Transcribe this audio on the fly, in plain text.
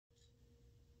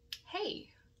Hey,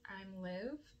 I'm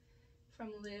Liv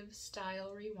from Liv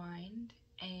Style Rewind,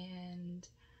 and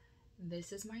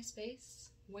this is my space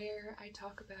where I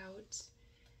talk about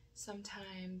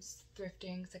sometimes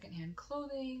thrifting secondhand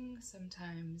clothing,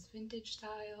 sometimes vintage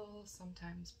style,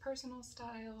 sometimes personal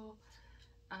style,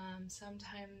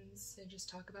 sometimes I just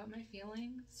talk about my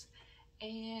feelings,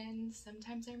 and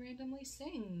sometimes I randomly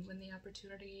sing when the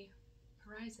opportunity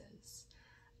arises.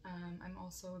 I'm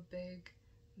also a big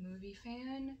movie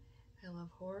fan. I love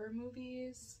horror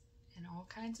movies and all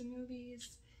kinds of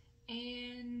movies,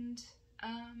 and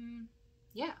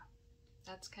yeah,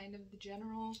 that's kind of the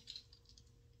general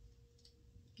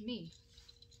me.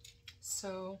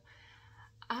 So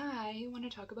I want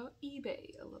to talk about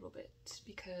eBay a little bit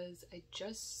because I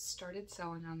just started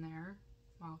selling on there.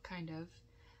 Well, kind of.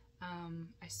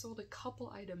 I sold a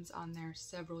couple items on there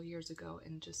several years ago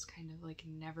and just kind of like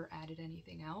never added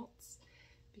anything else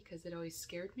because it always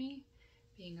scared me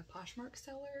being a Poshmark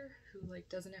seller who like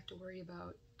doesn't have to worry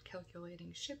about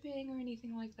calculating shipping or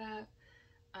anything like that.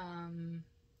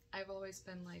 I've always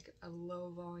been like a low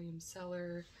volume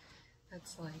seller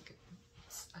that's like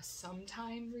a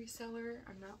sometime reseller.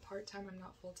 I'm not part-time, I'm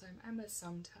not full-time, I'm a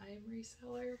sometime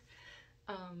reseller.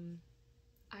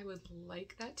 I would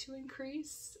like that to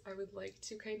increase. I would like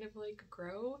to kind of like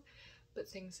grow, but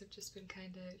things have just been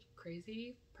kind of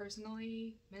crazy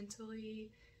personally,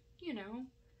 mentally, you know,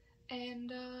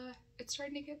 and it's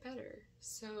starting to get better.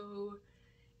 So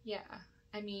yeah,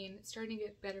 I mean, it's starting to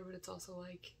get better, but it's also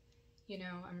like, you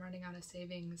know, I'm running out of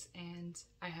savings and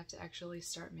I have to actually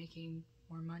start making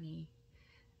more money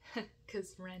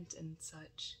because rent and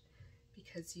such,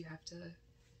 because you have to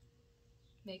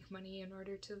make money in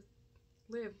order to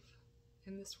live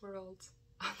in this world,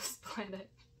 on this planet.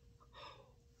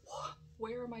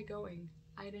 Where am I going?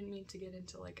 I didn't mean to get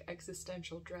into like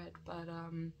existential dread, but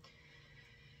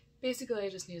basically I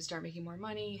just need to start making more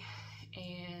money,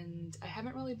 and I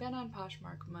haven't really been on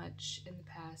Poshmark much in the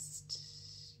past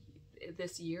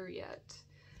this year yet.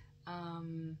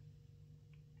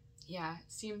 Yeah,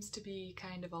 it seems to be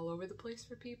kind of all over the place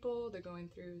for people. They're going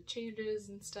through changes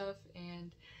and stuff,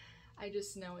 and I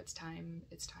just know it's time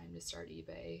to start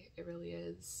eBay. It really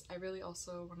is. I really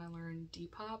also want to learn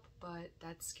Depop, but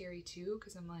that's scary too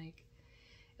because I'm like,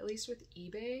 at least with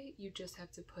eBay, you just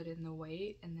have to put in the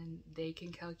weight and then they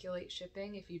can calculate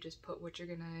shipping if you just put what you're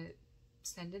gonna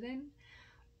send it in.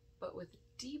 But with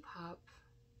Depop,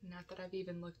 not that I've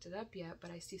even looked it up yet,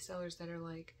 but I see sellers that are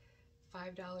like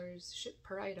 $5 ship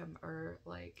per item, or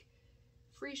like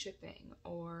free shipping,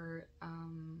 or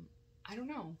I don't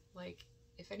know, like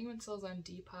if anyone sells on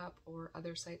Depop or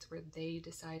other sites where they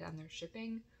decide on their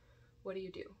shipping, what do?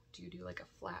 Do you do like a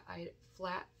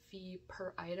flat fee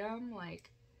per item, like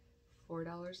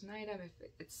 $4 an item if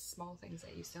it's small things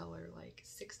that you sell, or like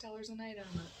 $6 an item,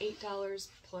 or $8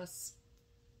 plus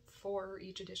 $4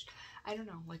 each edition? I don't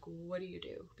know, like what do you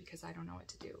do? Because I don't know what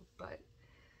to do, but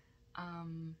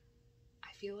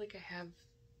I feel like I have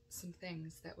some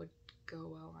things that would go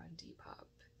well on Depop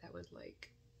that would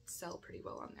like sell pretty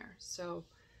well on there. So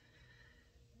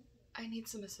I need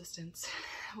some assistance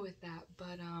with that,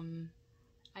 but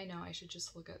I know I should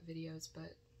just look up videos,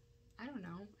 but I don't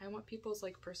know. I want people's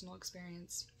like personal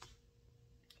experience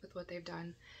with what they've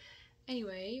done.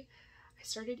 Anyway, I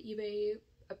started eBay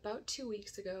about 2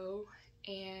 weeks ago,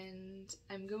 and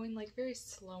I'm going like very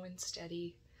slow and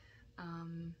steady.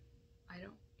 I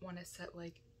don't want to set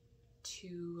like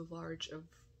too large of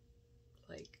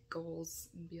like goals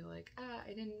and be like, I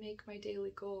didn't make my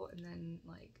daily goal, and then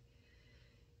like,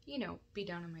 you know, be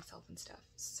down on myself and stuff.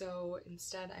 So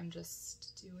instead I'm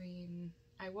just doing,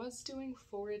 I was doing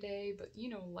 4 a day, but you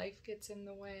know, life gets in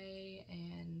the way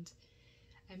and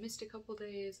I missed a couple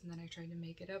days, and then I tried to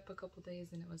make it up a couple days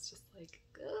and it was just like,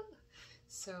 ugh.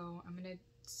 So I'm gonna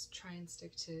try and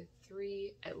stick to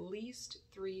at least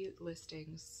three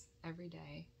listings every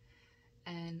day.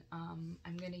 And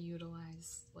I'm gonna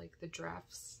utilize like the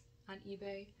drafts on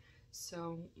eBay.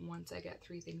 So once I get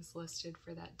 3 things listed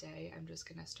for that day, I'm just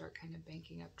gonna start kind of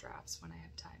banking up drafts when I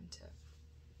have time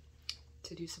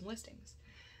to do some listings.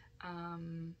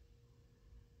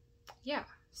 Yeah,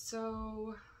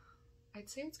 so I'd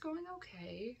say it's going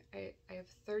okay. I have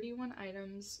 31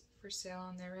 items for sale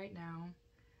on there right now.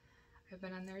 I've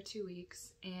been on there 2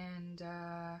 weeks, and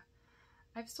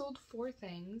I've sold 4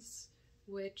 things,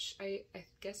 which I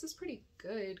guess is pretty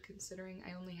good considering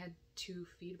I only had 2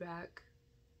 feedback.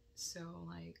 So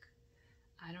like,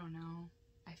 I don't know.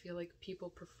 I feel like people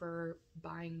prefer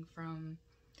buying from,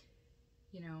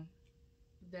 you know,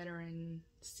 veteran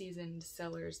seasoned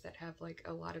sellers that have like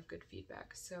a lot of good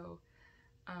feedback. So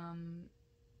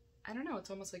I don't know, it's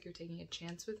almost like you're taking a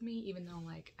chance with me, even though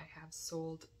like I have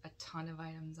sold a ton of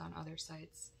items on other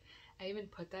sites. I even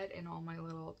put that in all my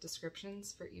little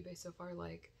descriptions for eBay so far,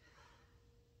 like,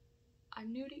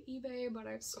 I'm new to eBay, but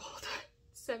I've sold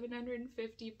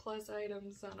 750 plus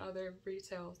items on other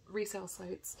resale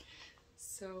sites.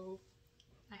 So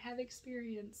I have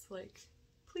experience, like,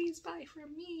 please buy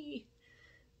from me.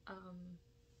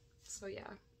 So yeah,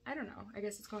 I don't know. I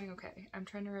guess it's going okay. I'm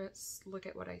trying to look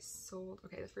at what I sold.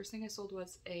 Okay, the first thing I sold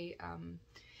was a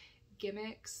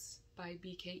Gimmicks by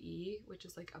BKE, which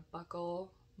is like a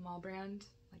buckle mall brand,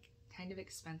 like kind of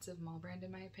expensive mall brand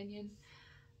in my opinion.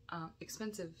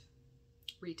 Expensive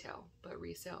retail, but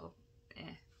resale,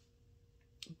 eh.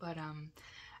 But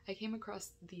I came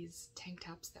across these tank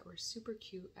tops that were super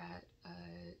cute at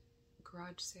a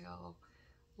garage sale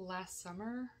last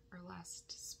summer or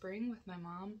last spring with my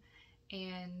mom,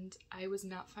 and I was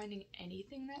not finding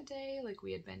anything that day. Like,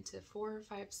 we had been to 4 or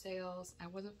 5 sales, I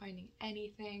wasn't finding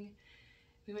anything.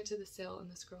 We went to the sale and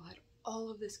this girl had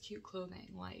all of this cute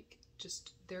clothing, like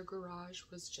just their garage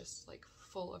was just like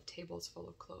full of tables full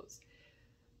of clothes.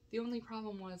 The only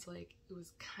problem was, like, it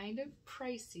was kind of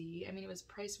pricey. I mean, it was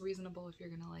price reasonable if you're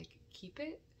gonna like keep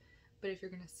it, but if you're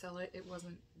gonna sell it, it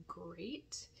wasn't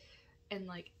great. And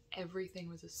like everything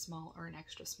was a small or an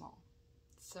extra small.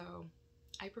 So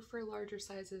I prefer larger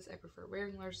sizes. I prefer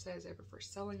wearing large sizes. I prefer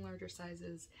selling larger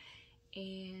sizes.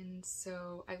 And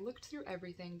so I looked through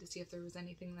everything to see if there was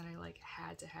anything that I like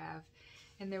had to have.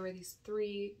 And there were these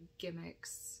 3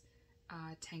 Gimmicks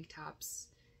tank tops,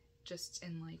 just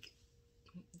in like,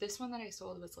 this one that I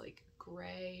sold was like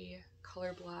gray,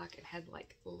 color block. It had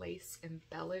like lace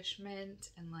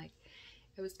embellishment, and like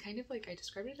it was kind of like, I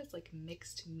described it as like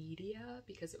mixed media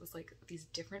because it was like these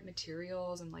different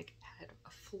materials and like had a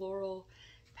floral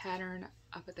pattern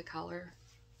up at the collar.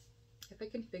 If I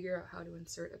can figure out how to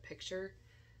insert a picture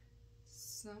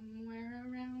somewhere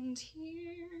around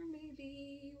here,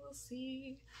 maybe, we'll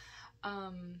see.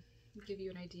 Give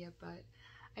you an idea, but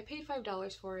I paid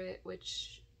 $5 for it,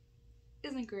 which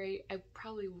isn't great. I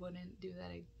probably wouldn't do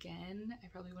that again. I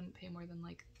probably wouldn't pay more than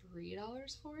like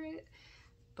 $3 for it,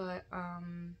 but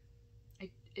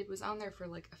it was on there for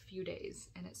like a few days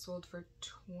and it sold for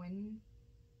 $19.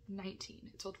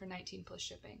 It sold for $19 plus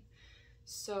shipping.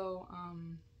 So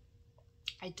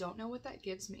I don't know what that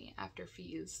gives me after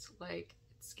fees. Like,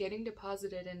 it's getting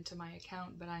deposited into my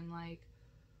account, but I'm like,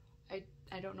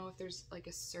 I don't know if there's like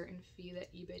a certain fee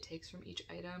that eBay takes from each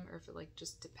item, or if it like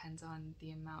just depends on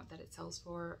the amount that it sells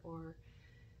for, or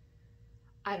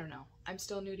I don't know. I'm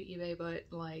still new to eBay, but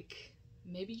like,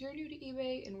 maybe you're new to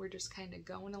eBay and we're just kind of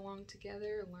going along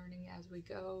together, learning as we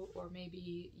go, or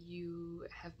maybe you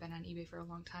have been on eBay for a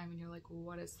long time and you're like,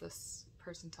 what is this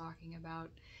person talking about?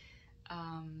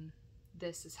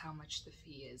 This is how much the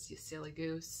fee is, you silly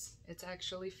goose. It's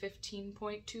actually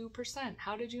 15.2%.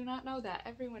 How did you not know that?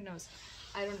 Everyone knows.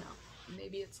 I don't know.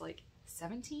 Maybe it's like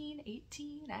 17,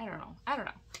 18, I don't know.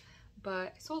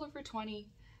 But I sold it for 20,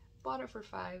 bought it for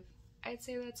 5. I'd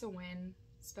say that's a win,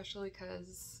 especially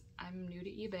because I'm new to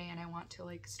eBay and I want to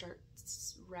like start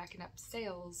racking up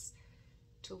sales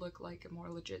to look like a more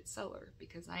legit seller,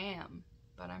 because I am,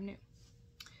 but I'm new.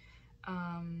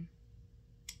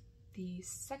 The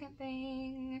second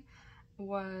thing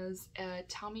was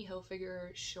Tommy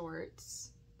Hilfiger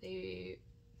shorts. They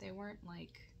weren't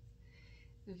like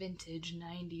vintage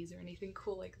 90s or anything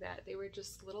cool like that. They were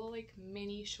just little like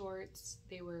mini shorts.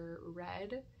 They were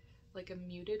red, like a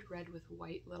muted red with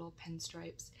white little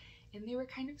pinstripes, and they were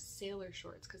kind of sailor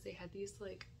shorts because they had these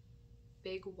like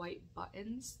big white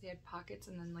buttons. They had pockets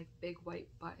and then like big white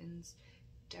buttons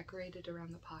decorated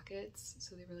around the pockets,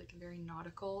 so they were like very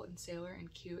nautical and sailor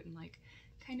and cute and like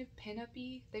kind of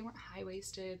pin-up-y. They weren't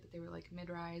high-waisted, but they were like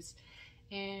mid-rise,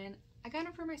 and I got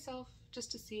them for myself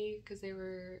just to see because they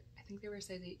were, I think they were a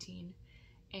size 18,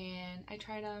 and I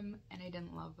tried them and I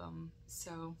didn't love them.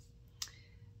 So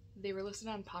they were listed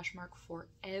on Poshmark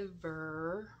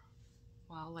forever,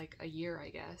 well, like a year I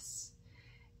guess,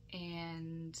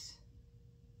 and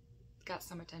got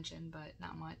some attention, but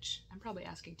not much. I'm probably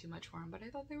asking too much for them, but I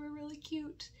thought they were really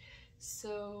cute.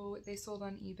 So they sold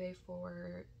on eBay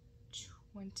for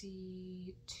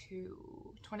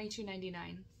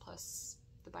 $22.99 plus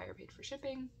the buyer paid for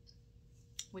shipping,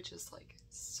 which is like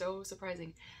so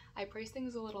surprising. I price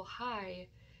things a little high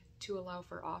to allow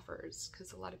for offers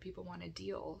because a lot of people want a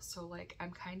deal. So like,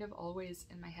 I'm kind of always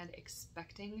in my head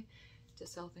expecting to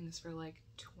sell things for like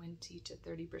 20 to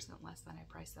 30% less than I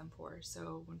price them for.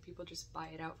 So when people just buy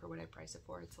it out for what I price it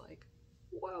for, it's like,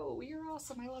 whoa, you're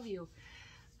awesome, I love you.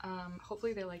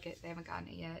 Hopefully they like it. They haven't gotten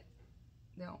it yet.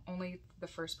 No, only the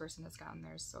first person has gotten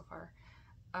theirs so far.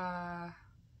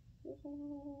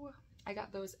 I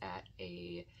got those at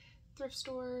a thrift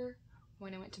store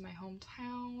when I went to my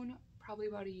hometown probably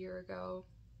about a year ago,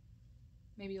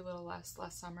 maybe a little less,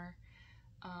 last summer.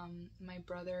 My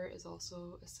brother is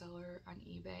also a seller on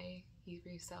eBay. He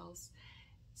resells.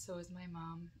 So is my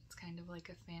mom. It's kind of like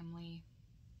a family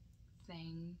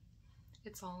thing.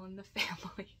 It's all in the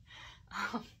family.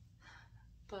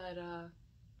 But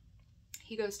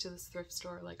he goes to this thrift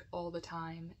store like all the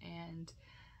time, and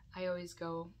I always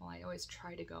go, well, I always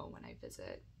try to go when I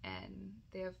visit, and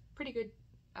they have pretty good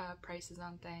prices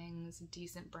on things,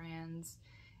 decent brands,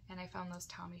 and I found those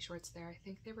Tommy shorts there. I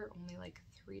think they were only like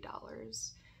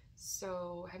 $3.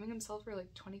 So having them sell for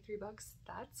like 23 bucks,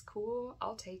 that's cool.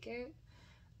 I'll take it.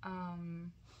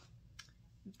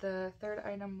 The third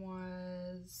item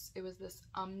was, it was this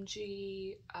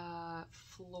Umgee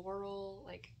floral,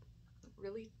 like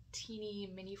really teeny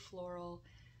mini floral.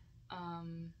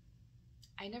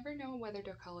 I never know whether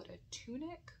to call it a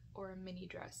tunic or a mini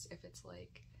dress if it's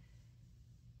like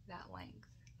that length.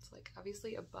 It's like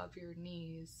obviously above your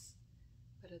knees,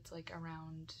 but it's like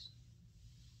around,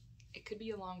 it could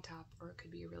be a long top or it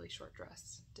could be a really short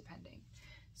dress, depending.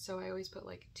 So I always put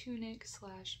like tunic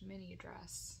 / mini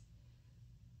dress,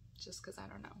 just because I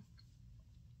don't know.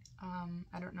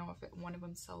 I don't know if one of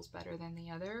them sells better than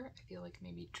the other. I feel like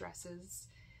maybe dresses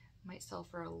might sell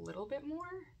for a little bit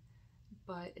more,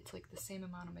 but it's like the same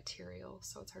amount of material,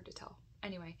 so it's hard to tell.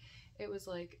 Anyway, it was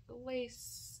like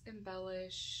lace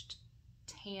embellished,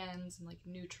 tans and like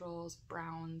neutrals,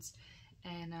 browns,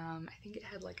 and I think it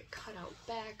had like a cutout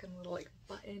back and a little like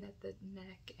button at the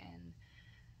neck and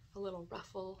a little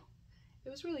ruffle. It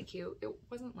was really cute. It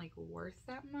wasn't like worth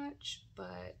that much,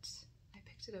 but I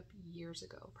picked it up years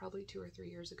ago, probably 2 or 3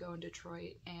 years ago in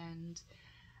Detroit, and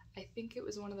I think it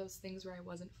was one of those things where I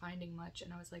wasn't finding much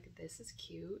and I was like, this is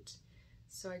cute.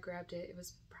 So I grabbed it. It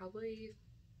was probably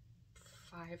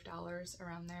 $5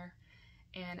 around there,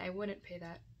 and I wouldn't pay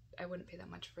that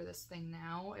much for this thing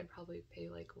now. I'd probably pay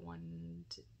like $1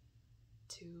 to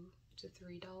 $2 to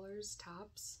 $3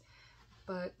 tops,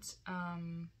 but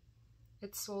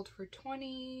it sold for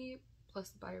 $20 plus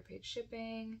the buyer paid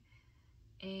shipping,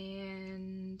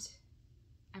 and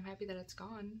I'm happy that it's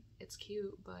gone. It's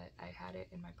cute, but I had it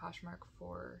in my Poshmark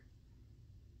for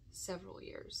several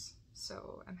years,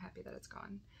 so I'm happy that it's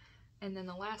gone. And then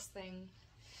the last thing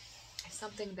is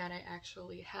something that I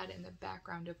actually had in the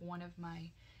background of one of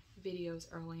my videos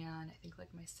early on, I think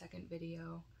like my second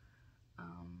video.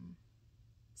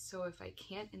 So if I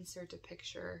can't insert a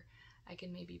picture, I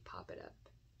can maybe pop it up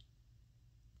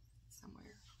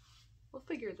somewhere. We'll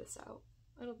figure this out.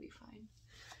 It'll be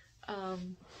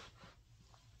fine.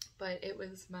 But it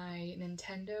was my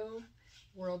Nintendo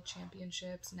World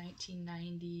Championships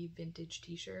 1990 vintage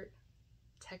t-shirt.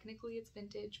 Technically it's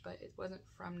vintage, but it wasn't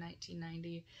from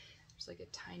 1990. There's like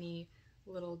a tiny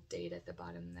little date at the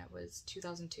bottom that was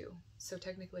 2002. So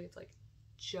technically it's like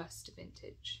just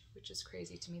vintage, which is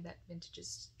crazy to me that vintage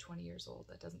is 20 years old.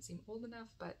 That doesn't seem old enough,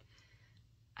 but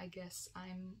I guess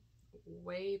I'm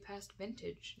way past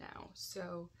vintage now.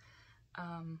 So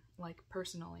like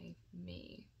personally,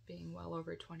 me being well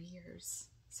over 20 years.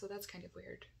 So that's kind of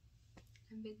weird.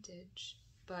 I'm vintage,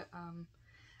 but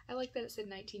I like that it said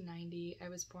 1990. I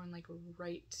was born like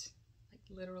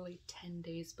literally 10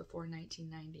 days before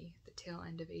 1990, the tail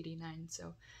end of 89,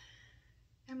 so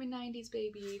I'm a 90s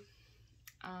baby.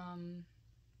 And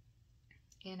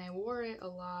I wore it a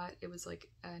lot. It was like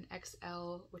an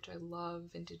XL, which I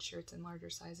love vintage shirts in larger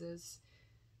sizes.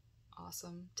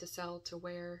 Awesome to sell, to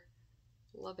wear.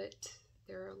 Love it.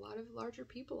 There are a lot of larger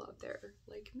people out there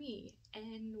like me,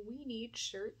 and we need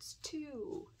shirts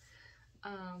too.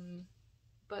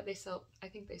 But they sell, I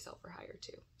think they sell for higher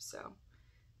too, so,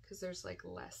 because there's like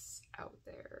less out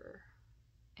there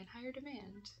and higher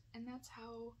demand, and that's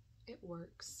how it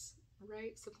works,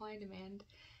 right? Supply and demand.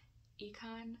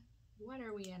 Econ, what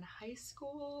are we in, high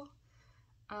school?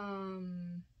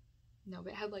 No,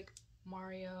 but it had like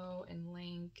Mario and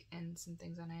Link and some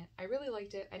things on it. I really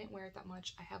liked it. I didn't wear it that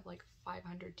much. I have like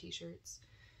 500 t-shirts,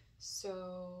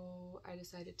 so I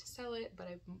decided to sell it, but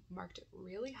I marked it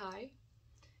really high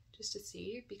just to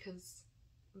see, because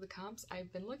the comps,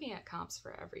 I've been looking at comps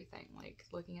for everything, like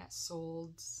looking at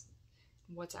solds,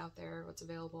 what's out there, what's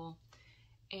available,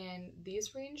 and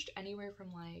these ranged anywhere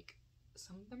from like,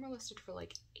 some of them are listed for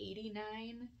like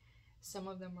 $89, some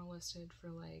of them were listed for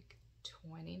like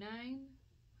 $29.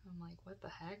 I'm like, what the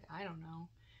heck? I don't know.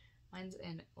 Mine's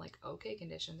in like okay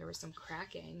condition. There was some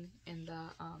cracking in the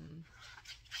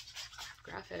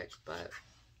graphic, but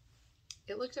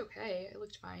it looked okay. It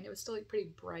looked fine. It was still like pretty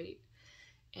bright,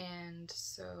 and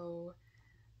so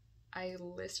I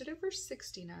listed it for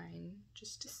 $69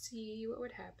 just to see what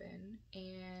would happen,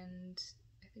 and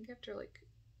I think after like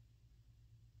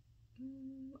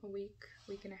a week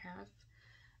and a half,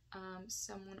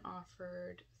 someone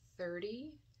offered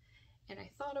 $30, and I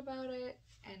thought about it,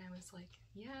 and I was like,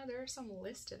 yeah, there are some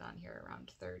listed on here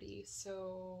around $30,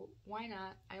 so why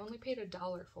not? I only paid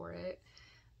 $1 for it.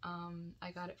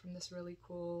 I got it from this really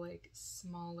cool, like,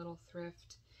 small little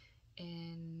thrift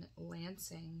in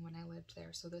Lansing when I lived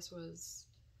there. So this was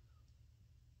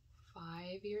 4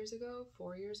 years ago,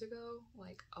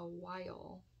 like a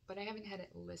while. But I haven't had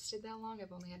it listed that long.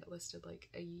 I've only had it listed like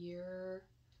a year,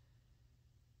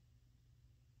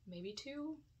 maybe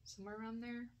 2, somewhere around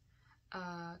there.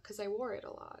 Because I wore it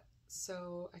a lot.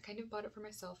 So I kind of bought it for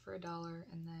myself for $1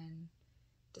 and then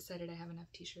decided I have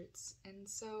enough t-shirts. And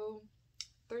so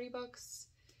 $30.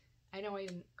 I know I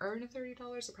didn't earn $30.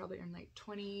 I probably earned like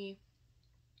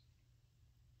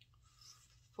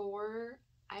 24.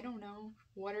 I don't know.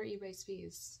 What are eBay's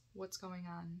fees? What's going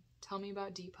on? Tell me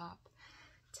about Depop.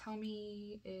 Tell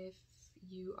me if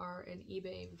you are an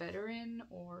eBay veteran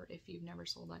or if you've never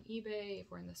sold on eBay, if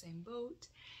we're in the same boat.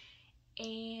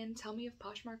 And tell me if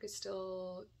Poshmark is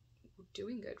still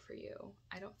doing good for you.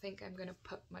 I don't think I'm going to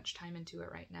put much time into it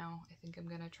right now. I think I'm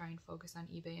going to try and focus on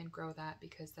eBay and grow that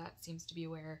because that seems to be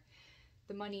where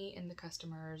the money and the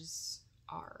customers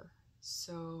are.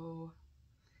 So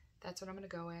that's what I'm going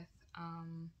to go with.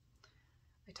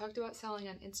 I talked about selling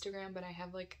on Instagram, but I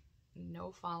have like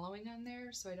no following on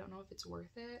there, so I don't know if it's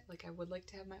worth it. Like, I would like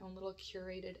to have my own little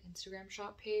curated Instagram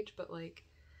shop page, but like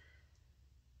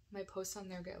my posts on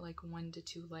there get like 1 to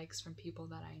 2 likes from people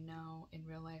that I know in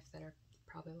real life that are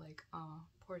probably like, oh,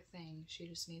 poor thing, she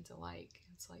just needs a like.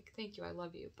 It's like, thank you, I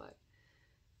love you, but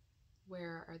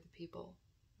where are the people?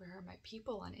 Where are my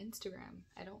people on Instagram?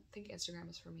 I don't think Instagram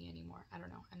is for me anymore. I don't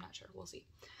know. I'm not sure. We'll see.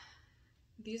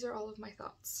 These are all of my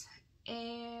thoughts.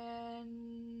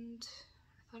 And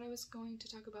I thought I was going to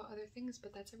talk about other things,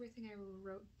 but that's everything I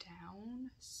wrote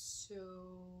down. So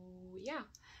yeah,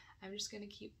 I'm just going to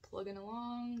keep plugging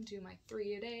along, do my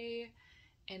 3 a day.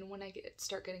 And when I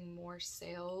start getting more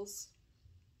sales,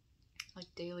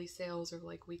 like daily sales or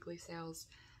like weekly sales,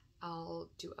 I'll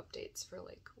do updates for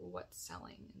like what's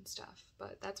selling and stuff.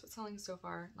 But that's what's selling so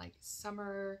far, like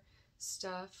summer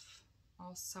stuff,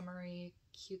 all summery,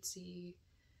 cutesy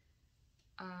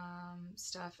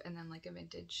stuff, and then like a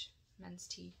vintage men's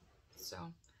tee.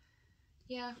 So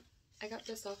yeah, I got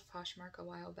this off Poshmark a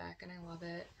while back and I love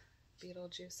it.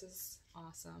 Beetlejuice is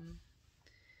awesome.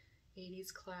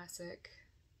 80s classic.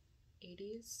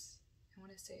 80s? I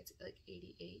want to say it's like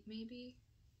 88 maybe?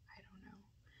 I don't know.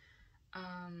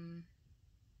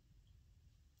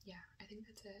 Yeah, I think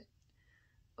that's it.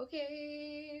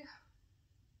 Okay.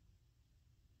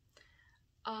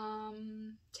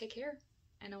 Take care,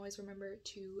 and always remember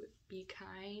to be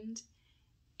kind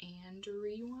and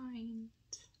rewind.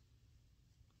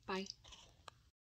 Bye.